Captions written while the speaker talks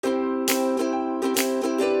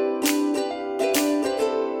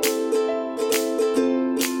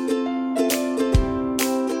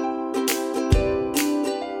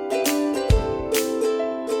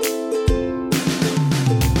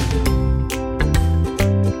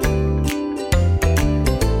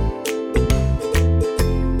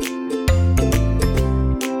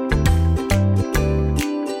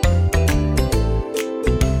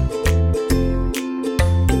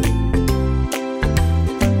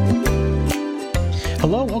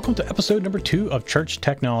Hello, welcome to episode number 2 of Church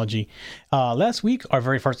Technology. Last week, our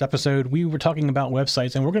very first episode, we were talking about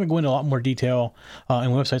websites, and we're going to go into a lot more detail in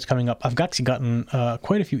websites coming up. I've actually gotten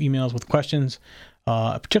quite a few emails with questions,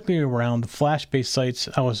 particularly around the Flash-based sites.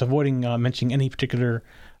 I was avoiding mentioning any particular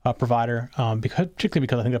provider, particularly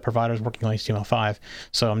because I think that provider is working on HTML5.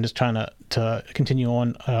 So I'm just trying to continue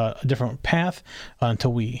on a different path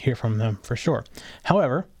until we hear from them for sure.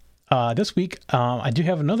 However, this week, I do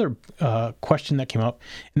have another question that came up,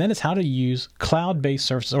 and that is how to use cloud-based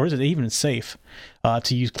services, or is it even safe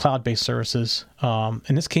to use cloud-based services?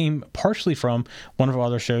 And this came partially from one of our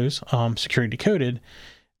other shows, Security Decoded,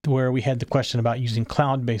 where we had the question about using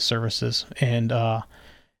cloud-based services, and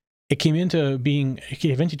it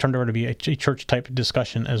eventually turned over to be a church-type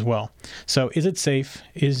discussion as well. So is it safe?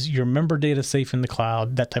 Is your member data safe in the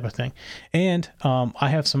cloud? That type of thing. And I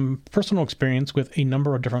have some personal experience with a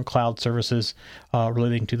number of different cloud services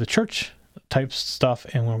relating to the church-type stuff,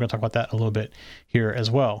 and we're going to talk about that a little bit here as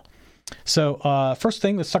well. So first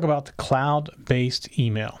thing, let's talk about the cloud-based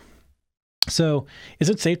email. So is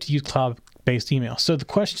it safe to use cloud-based email? So the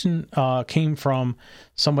question came from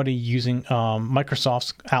somebody using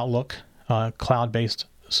Microsoft's Outlook cloud-based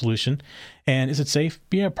solution. And is it safe?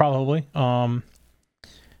 Yeah, probably.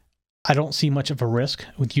 I don't see much of a risk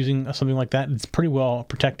with using something like that. It's pretty well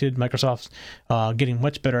protected. Microsoft's getting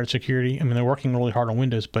much better at security. I mean, they're working really hard on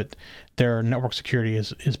Windows, but their network security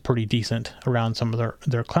is pretty decent around some of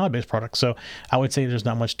their cloud-based products. So I would say there's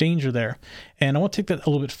not much danger there. And I want to take that a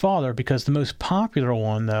little bit farther because the most popular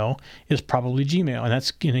one, though, is probably Gmail, and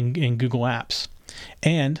that's in Google Apps.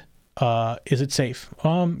 And is it safe?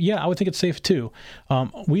 Yeah, I would think it's safe too.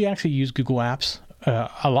 We actually use Google Apps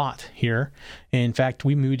a lot here. In fact,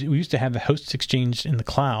 we used to have the hosts exchanged in the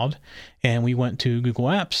cloud, and we went to Google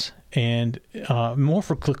Apps and more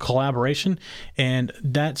for collaboration. And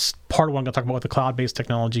that's part of what I'm going to talk about with the cloud-based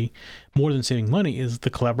technology. More than saving money is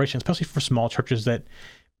the collaboration, especially for small churches that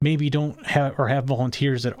maybe don't have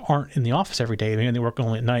volunteers that aren't in the office every day. Maybe they work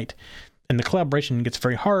only at night. And the collaboration gets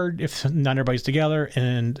very hard if not everybody's together,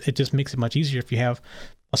 and it just makes it much easier if you have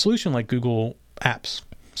a solution like Google Apps.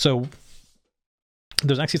 So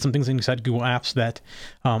there's actually some things inside Google Apps that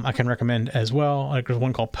I can recommend as well. Like there's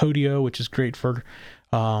one called Podio, which is great for,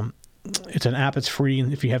 it's an app that's free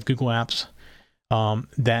if you have Google Apps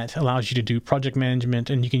that allows you to do project management,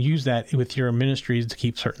 and you can use that with your ministries to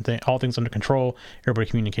keep all things under control, everybody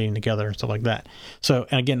communicating together and stuff like that. So,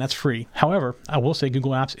 and again, that's free. However, I will say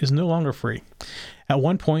Google Apps is no longer free. At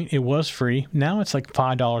one point, it was free. Now it's like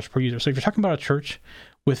 $5 per user. So if you're talking about a church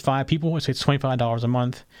with 5 people, let's say it's $25 a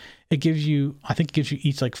month. I think it gives you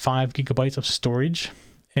each like 5 gigabytes of storage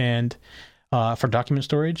and for document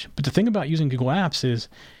storage. But the thing about using Google Apps is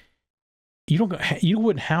you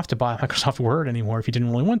wouldn't have to buy Microsoft Word anymore if you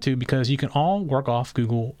didn't really want to, because you can all work off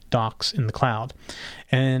Google Docs in the cloud.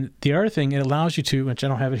 And the other thing, it allows you to, which I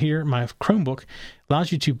don't have it here, my Chromebook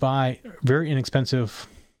allows you to buy very inexpensive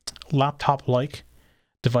laptop-like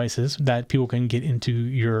devices that people can get into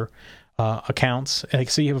your accounts.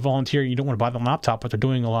 Like say you have a volunteer, you don't want to buy them a laptop, but they're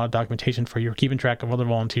doing a lot of documentation for you, keeping track of other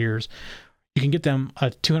volunteers. You can get them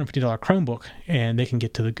a $250 Chromebook, and they can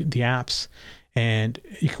get to the apps, and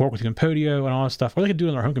you can work with Podio and all that stuff, or they can do it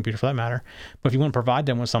on their home computer for that matter. But if you want to provide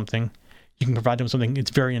them with something, you can provide them with something.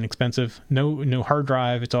 It's very inexpensive. No hard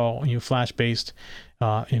drive. It's all Flash based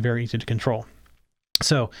and very easy to control.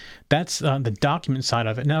 So that's the document side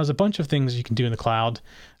of it. Now, there's a bunch of things you can do in the cloud,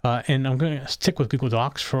 and I'm going to stick with Google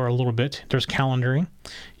Docs for a little bit. There's calendaring.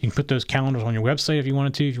 You can put those calendars on your website if you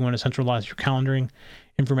wanted to. If you want to centralize your calendaring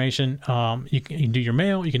information, you can do your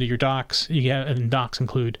mail, you can do your docs. And docs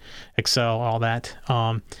include Excel, all that.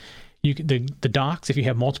 The docs, if you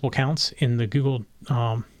have multiple accounts in the Google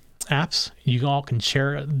apps, you all can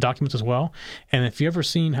share documents as well. And if you've ever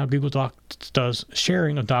seen how Google Docs does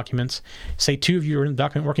sharing of documents, say 2 of you are in the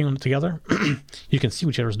document working on it together, you can see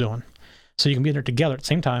what each other's doing. So you can be in there together at the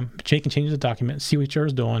same time, but you can change the document, see what each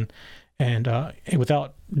other's doing, and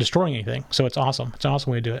without destroying anything. So it's awesome. It's an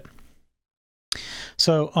awesome way to do it.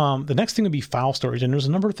 So the next thing would be file storage. And there's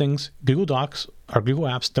a number of things. Google Docs or Google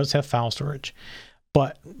Apps does have file storage.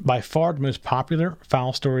 But by far the most popular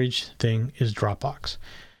file storage thing is Dropbox.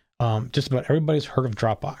 Just about everybody's heard of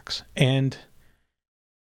Dropbox. And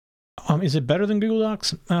is it better than Google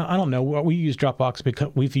Docs? I don't know. We use Dropbox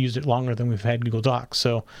because we've used it longer than we've had Google Docs.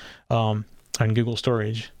 So on Google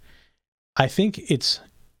Storage, I think its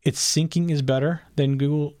syncing is better than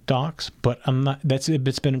Google Docs, but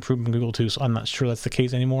it's been improved in Google too, so I'm not sure that's the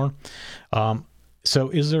case anymore. So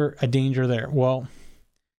is there a danger there? Well,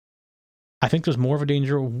 I think there's more of a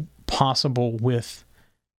danger possible with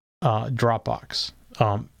Dropbox.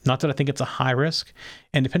 Not that I think it's a high risk,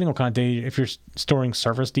 and depending on what kind of data, if you're storing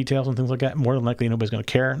service details and things like that, more than likely nobody's going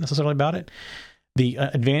to care necessarily about it. The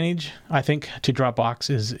advantage, I think, to Dropbox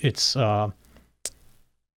is it's a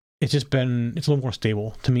little more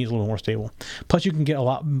stable. To me, it's a little more stable. Plus, you can get a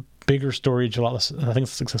lot bigger storage, a lot less. I think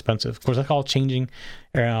it's expensive. Of course, that's all changing.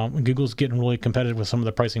 Google's getting really competitive with some of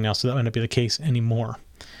the pricing now, so that might not be the case anymore.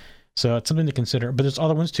 So it's something to consider. But there's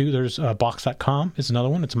other ones too. There's Box.com is another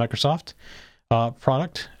one. It's a Microsoft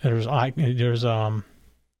product. There's iDrive,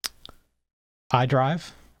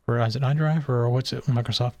 or is it iDrive, or what's it?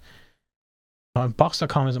 Microsoft.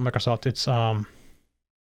 Box.com isn't Microsoft. It's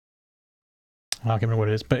I can't remember what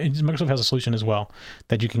it is, but Microsoft has a solution as well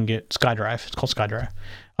that you can get. SkyDrive. It's called SkyDrive.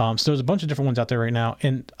 So there's a bunch of different ones out there right now,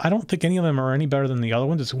 and I don't think any of them are any better than the other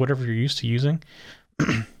ones. It's whatever you're used to using.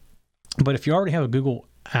 But if you already have a Google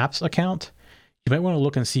Apps account, you might want to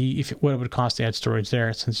look and see what it would cost to add storage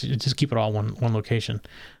there, since you just keep it all one location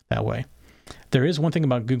that way. There is one thing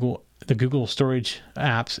about the Google storage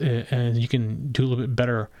apps, and you can do a little bit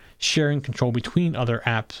better sharing control between other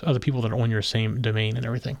apps, other people that are on your same domain and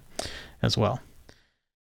everything as well.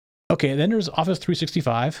 Okay, then there's Office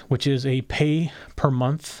 365, which is a pay per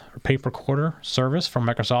month or pay per quarter service from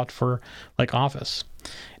Microsoft for like Office.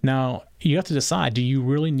 Now, you have to decide, do you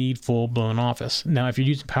really need full-blown Office? Now, if you're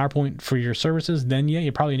using PowerPoint for your services, then yeah,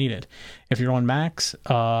 you probably need it. If you're on Macs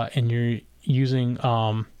and you're using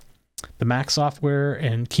the Mac software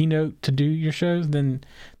and Keynote to do your shows, then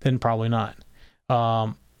probably not.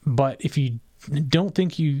 But if you don't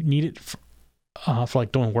think you need it for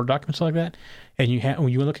like doing Word documents like that, and when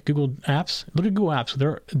you look at Google Apps,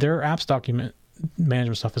 their apps document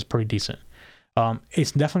management stuff is pretty decent.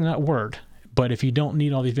 It's definitely not Word, but if you don't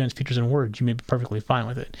need all the advanced features in Word, you may be perfectly fine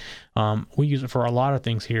with it. We use it for a lot of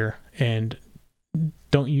things here, and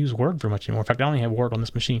don't use Word very much anymore. In fact, I only have Word on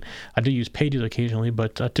this machine. I do use Pages occasionally,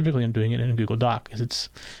 but typically I'm doing it in a Google Doc because it's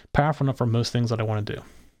powerful enough for most things that I want to do.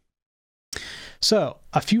 So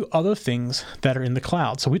a few other things that are in the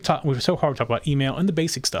cloud. So we're so hard to talk about email and the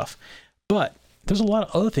basic stuff, but there's a lot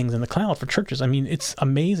of other things in the cloud for churches. I mean, it's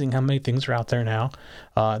amazing how many things are out there now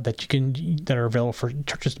that are available for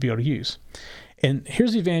churches to be able to use. And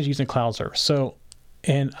here's the advantage of using cloud service.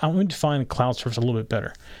 And I'm going to define cloud service a little bit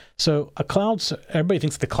better. So everybody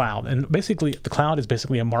thinks of the cloud, and basically the cloud is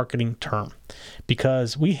basically a marketing term,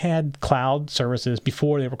 because we had cloud services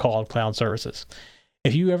before they were called cloud services.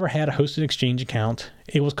 If you ever had a hosted Exchange account,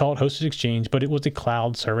 it was called Hosted Exchange, but it was a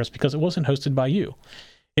cloud service because it wasn't hosted by you.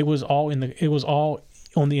 It was all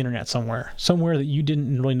on the internet somewhere that you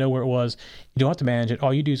didn't really know where it was. You don't have to manage it.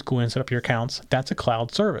 All you do is go in and set up your accounts. That's a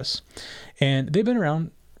cloud service. And they've been around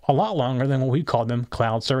a lot longer than what we called them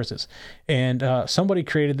cloud services. And somebody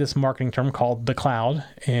created this marketing term called the cloud,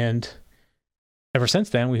 and ever since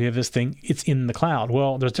then, we have this thing, it's in the cloud.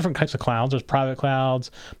 Well, there's different types of clouds. There's private clouds,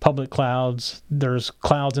 public clouds. There's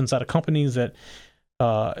clouds inside of companies that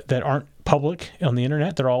aren't public on the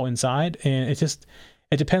internet. They're all inside. And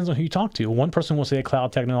it depends on who you talk to. One person will say a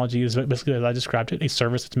cloud technology is basically, as I described it, a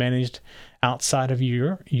service that's managed outside of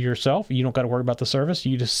yourself. You don't got to worry about the service.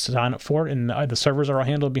 You just sign up for it, and the servers are all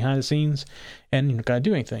handled behind the scenes, and you don't got to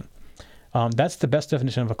do anything. That's the best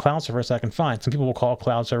definition of a cloud service I can find. Some people will call a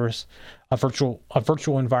cloud service a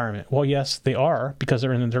virtual environment. Well, yes, they are, because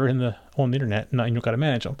they're on the internet, and you don't got to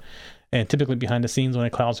manage them. And typically behind the scenes on a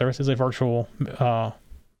cloud service is a virtual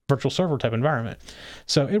server type environment.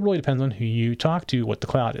 So it really depends on who you talk to, what the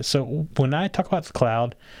cloud is. So when I talk about the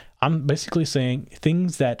cloud, I'm basically saying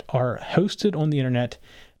things that are hosted on the internet,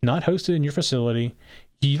 not hosted in your facility.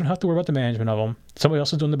 You don't have to worry about the management of them. Somebody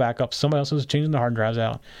else is doing the backups. Somebody else is changing the hard drives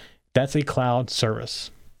out. That's a cloud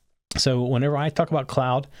service. So whenever I talk about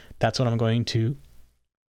cloud, that's what I'm going to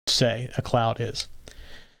say a cloud is.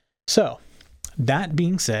 So that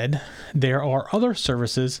being said, there are other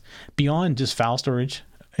services beyond just file storage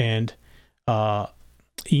and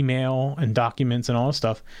email and documents and all this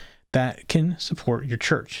stuff that can support your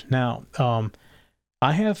church. Now,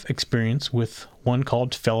 I have experience with one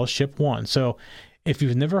called Fellowship One. So if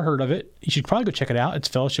you've never heard of it, you should probably go check it out. It's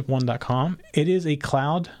fellowship1.com. It is a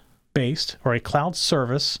cloud-based or a cloud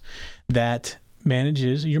service that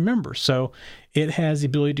manages your members. So it has the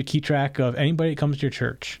ability to keep track of anybody that comes to your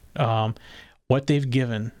church, what they've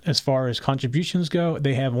given as far as contributions go.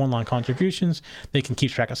 They have one-line contributions. They can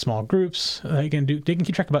keep track of small groups. They can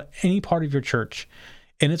keep track about any part of your church,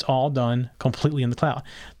 and it's all done completely in the cloud.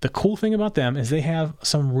 The cool thing about them is they have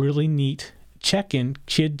some really neat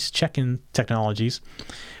kids check-in technologies.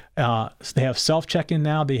 So they have self-check-in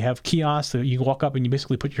now. They have kiosks that you walk up and you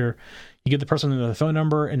basically you give the person the phone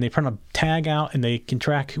number, and they print a tag out, and they can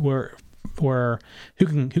track where who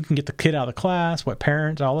can get the kid out of the class, what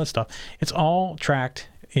parents, all that stuff. It's all tracked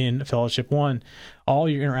in Fellowship One. All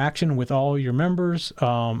your interaction with all your members,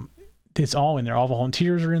 it's all in there. All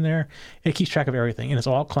volunteers are in there. It keeps track of everything, and it's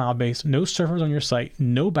all cloud-based. No servers on your site,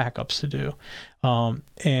 no backups to do,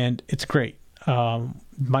 and it's great.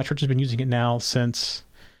 My church has been using it now since,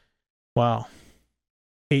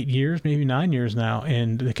 8 years, maybe 9 years now,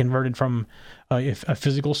 and they converted from a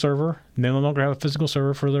physical server. They no longer have a physical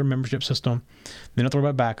server for their membership system. They don't have to worry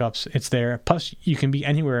about backups. It's there. Plus, you can be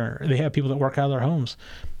anywhere. They have people that work out of their homes.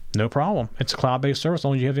 No problem. It's a cloud-based service. As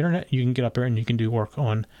long as you have internet, you can get up there and you can do work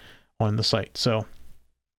on the site. So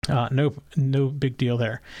no big deal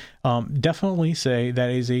there. Definitely say that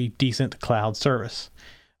is a decent cloud service.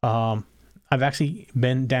 I've actually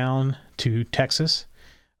been down to Texas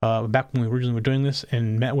back when we originally were doing this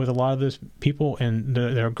and met with a lot of those people, and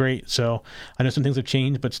they're great. So I know some things have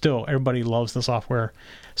changed, but still everybody loves the software.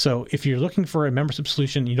 So if you're looking for a membership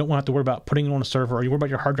solution, you don't want to have to worry about putting it on a server, or you worry about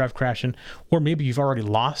your hard drive crashing, or maybe you've already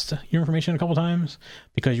lost your information a couple times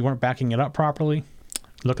because you weren't backing it up properly,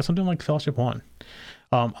 look at something like Fellowship One.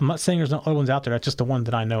 I'm not saying there's no other ones out there. That's just the one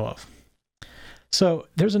that I know of. So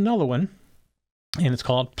there's another one, and it's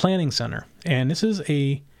called Planning Center. And this is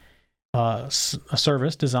a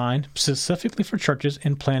service designed specifically for churches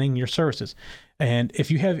and planning your services. And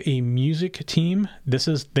if you have a music team,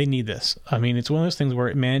 they need this. I mean, it's one of those things where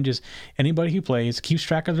it manages anybody who plays, keeps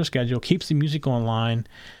track of their schedule, keeps the music online.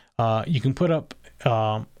 You can put up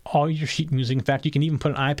all your sheet music. In fact, you can even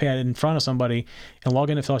put an iPad in front of somebody and log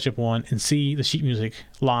into Fellowship One and see the sheet music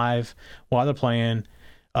live while they're playing.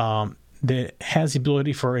 That has the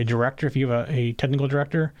ability for a director, if you have a technical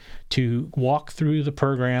director, to walk through the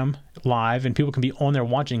program live, and people can be on there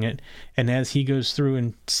watching it. And as he goes through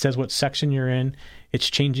and says what section you're in, it's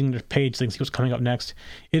changing the page, so you can see what's coming up next.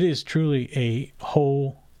 It is truly a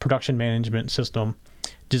whole production management system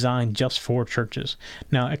designed just for churches.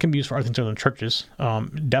 Now, it can be used for other things other than churches,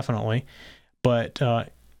 definitely, but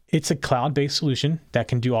it's a cloud-based solution that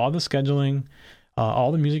can do all the scheduling,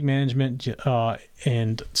 all the music management,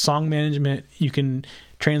 and song management. You can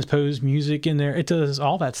transpose music in there. It does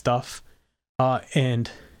all that stuff,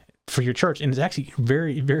 and for your church, and it's actually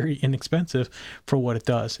very, very inexpensive for what it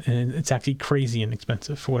does, and it's actually crazy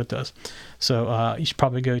inexpensive for what it does. So you should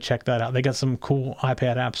probably go check that out. They got some cool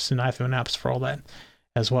iPad apps and iPhone apps for all that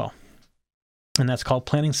as well, and that's called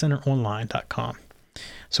PlanningCenterOnline.com.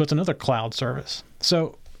 So it's another cloud service.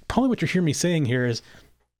 So probably what you hear me saying here is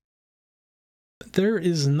there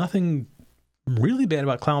is nothing really bad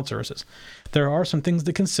about cloud services. There are some things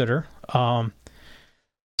to consider.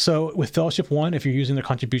 So with Fellowship One, if you're using their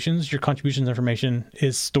contributions, your contributions information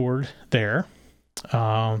is stored there.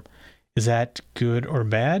 Is that good or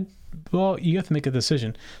bad? Well, you have to make a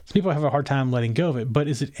decision. Some people have a hard time letting go of it, but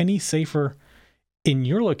is it any safer in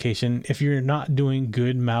your location if you're not doing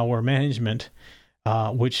good malware management?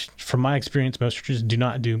 Which, from my experience, most churches do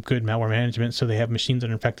not do good malware management, so they have machines that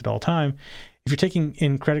are infected all the time. If you're taking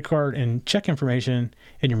in credit card and check information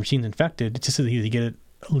and your machine's infected, it's just as easy to get it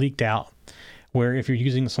leaked out. Where if you're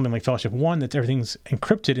using something like Fellowship One, that everything's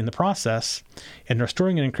encrypted in the process, and they're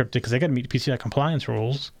storing it encrypted because they got to meet PCI compliance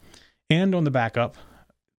rules, and on the backup,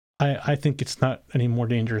 I think it's not any more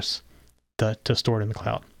dangerous to store it in the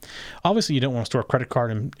cloud. Obviously, you don't want to store credit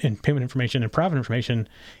card and payment information and private information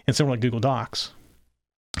in somewhere like Google Docs,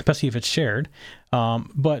 especially if it's shared.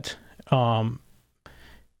 But y'all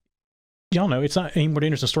know it's not any more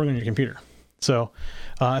dangerous than storing it on your computer. So,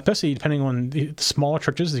 especially depending on the smaller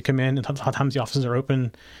churches, they come in, and sometimes the offices are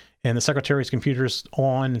open, and the secretary's computer's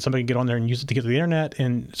on, and somebody can get on there and use it to get to the internet,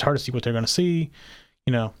 and it's hard to see what they're going to see.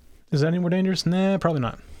 You know, is that any more dangerous? Nah, probably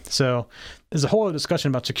not. So there's a whole other discussion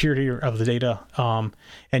about security of the data.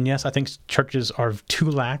 And yes, I think churches are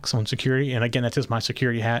too lax on security. And again, that's just my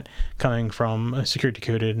security hat coming from Security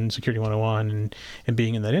Decoded and Security 101 and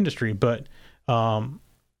being in that industry. But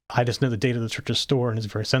I just know the data the churches store and is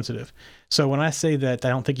very sensitive. So when I say that I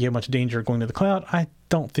don't think you have much danger going to the cloud, I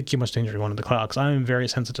don't think you have much danger going to the cloud, because I'm very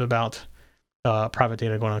sensitive about private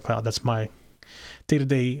data going to the cloud. That's my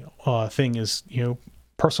day-to-day thing is,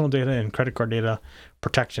 personal data and credit card data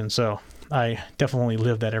protection. So I definitely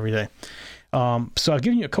live that every day. So I've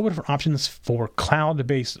given you a couple of different options for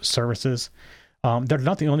cloud-based services. They're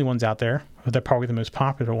not the only ones out there. They're probably the most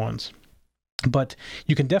popular ones. But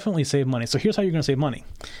you can definitely save money. So here's how you're going to save money.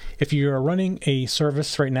 If you're running a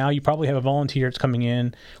service right now, you probably have a volunteer that's coming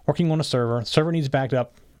in, working on a server. The server needs backed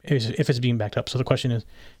up if it's being backed up. So the question is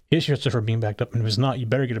your server being backed up? And if it's not, you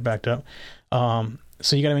better get it backed up.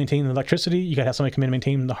 So you got to maintain the electricity. You got to have somebody come in and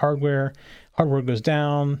maintain the hardware. Hardware goes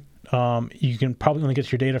down. You can probably only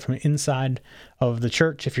get your data from inside of the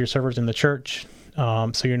church if your server's in the church.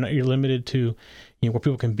 So you're limited to where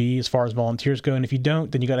people can be as far as volunteers go. And if you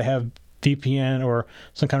don't, then you got to have VPN or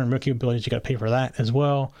some kind of remote capabilities. You got to pay for that as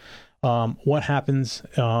well. What happens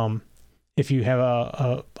if you have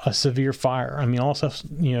a severe fire? I mean, all stuff,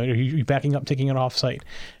 you're backing up, taking it off site.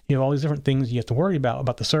 You have all these different things you have to worry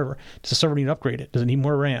about the server. Does the server need upgraded? Does it need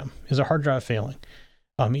more RAM? Is a hard drive failing?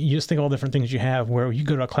 You just think of all the different things you have where you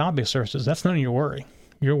go to a cloud-based services. That's none of your worry.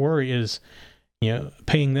 Your worry is,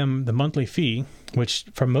 paying them the monthly fee, which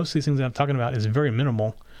for most of these things that I'm talking about is very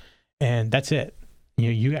minimal. And that's it.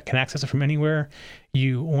 You can access it from anywhere.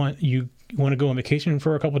 You want to go on vacation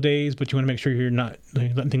for a couple of days, but you want to make sure you're not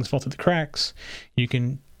letting things fall through the cracks. You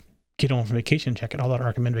can get on from vacation, check it. Although I don't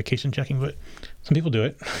recommend vacation checking, but some people do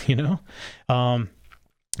it,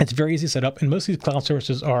 It's very easy to set up, and most of these cloud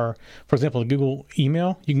services are, for example, Google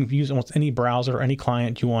email. You can use almost any browser or any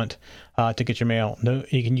client you want to get your mail.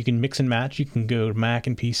 You can mix and match. You can go to Mac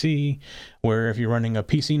and PC, where if you're running a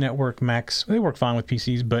PC network, Macs, they work fine with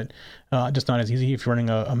PCs, but just not as easy if you're running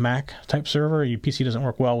a Mac type server. Your PC doesn't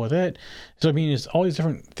work well with it. So I mean, it's all these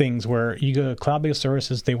different things where you go to cloud-based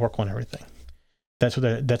services, they work on everything. That's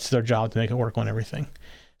their job, to make it work on everything.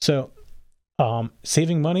 So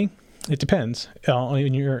saving money, it depends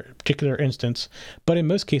in your particular instance, but in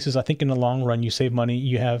most cases, I think in the long run, you save money.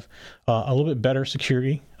 You have a little bit better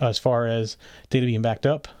security as far as data being backed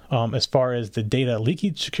up. As far as the data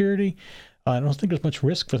leakage security, I don't think there's much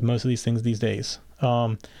risk with most of these things these days.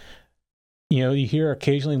 You hear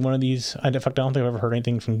occasionally one of these. In fact, I don't think I've ever heard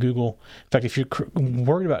anything from Google. In fact, if you're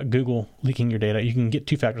worried about Google leaking your data, you can get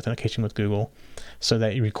two-factor authentication with Google, so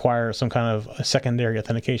that you require some kind of a secondary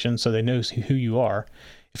authentication so they know who you are,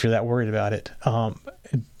 if you're that worried about it.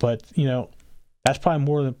 But that's probably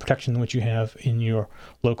more the protection than what you have in your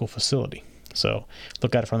local facility. So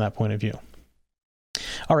look at it from that point of view.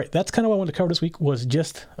 All right, that's kind of what I wanted to cover this week, was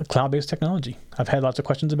just a cloud-based technology. I've had lots of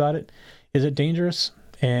questions about it. Is it dangerous?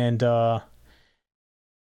 And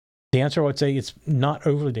the answer, I would say, it's not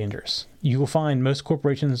overly dangerous. You will find most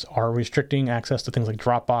corporations are restricting access to things like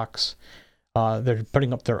Dropbox. They're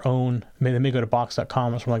putting up their own. They may go to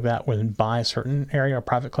box.com or something like that, where they buy a certain area or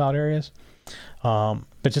private cloud areas.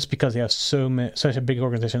 But just because they have such a big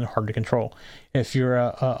organization, they're hard to control. If you're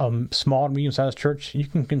a small to medium-sized church, you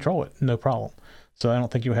can control it, no problem. So I don't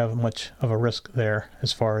think you have much of a risk there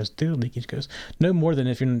as far as data leakage goes. No more than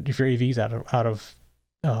if your AV's out of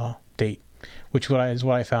date, which is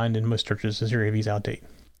what I find in most churches, is your AV's out of date.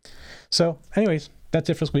 So, anyways, that's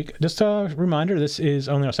it for this week. Just a reminder, this is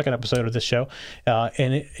only our second episode of this show,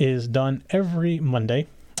 and it is done every Monday,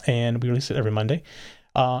 and we release it every Monday.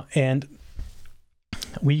 And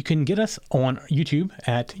we can get us on YouTube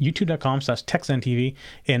at youtube.com/TechZenTV,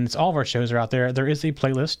 and all of our shows are out there. There is a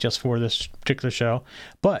playlist just for this particular show,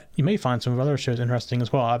 but you may find some of our other shows interesting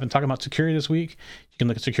as well. I've been talking about security this week. You can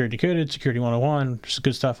look at Security Decoded, Security 101. There's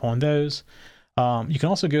good stuff on those. You can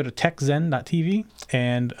also go to techzen.tv,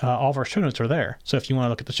 and all of our show notes are there. So if you want to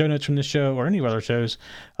look at the show notes from this show or any of our other shows,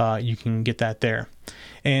 you can get that there.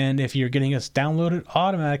 And if you're getting us downloaded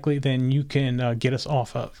automatically, then you can get us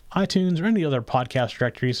off of iTunes or any other podcast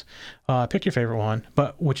directories. Pick your favorite one.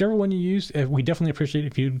 But whichever one you use, we definitely appreciate it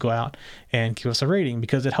if you'd go out and give us a rating,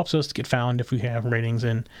 because it helps us to get found if we have ratings.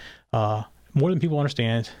 And more than people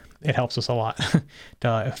understand, it helps us a lot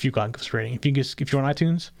if you give us a rating. If you're on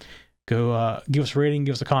iTunes, go give us a rating,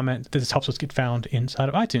 give us a comment. This helps us get found inside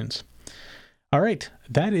of iTunes. All right,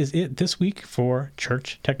 that is it this week for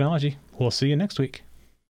Church Technology. We'll see you next week.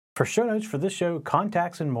 For show notes for this show,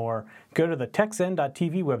 contacts, and more, go to the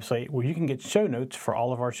techzen.tv website, where you can get show notes for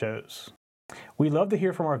all of our shows. We love to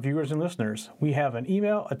hear from our viewers and listeners. We have an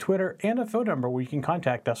email, a Twitter, and a phone number where you can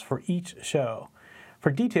contact us for each show.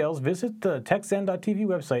 For details, visit the techzen.tv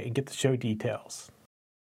website and get the show details.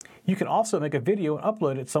 You can also make a video and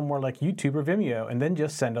upload it somewhere like YouTube or Vimeo, and then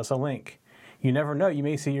just send us a link. You never know, you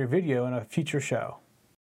may see your video in a future show.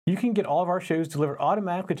 You can get all of our shows delivered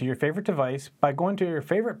automatically to your favorite device by going to your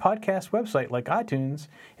favorite podcast website like iTunes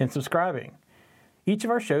and subscribing. Each of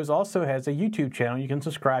our shows also has a YouTube channel you can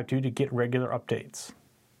subscribe to get regular updates.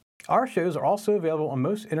 Our shows are also available on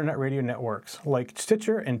most internet radio networks like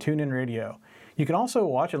Stitcher and TuneIn Radio. You can also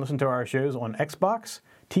watch and listen to our shows on Xbox,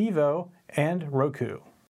 TiVo, and Roku.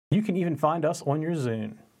 You can even find us on your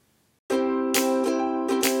Zune.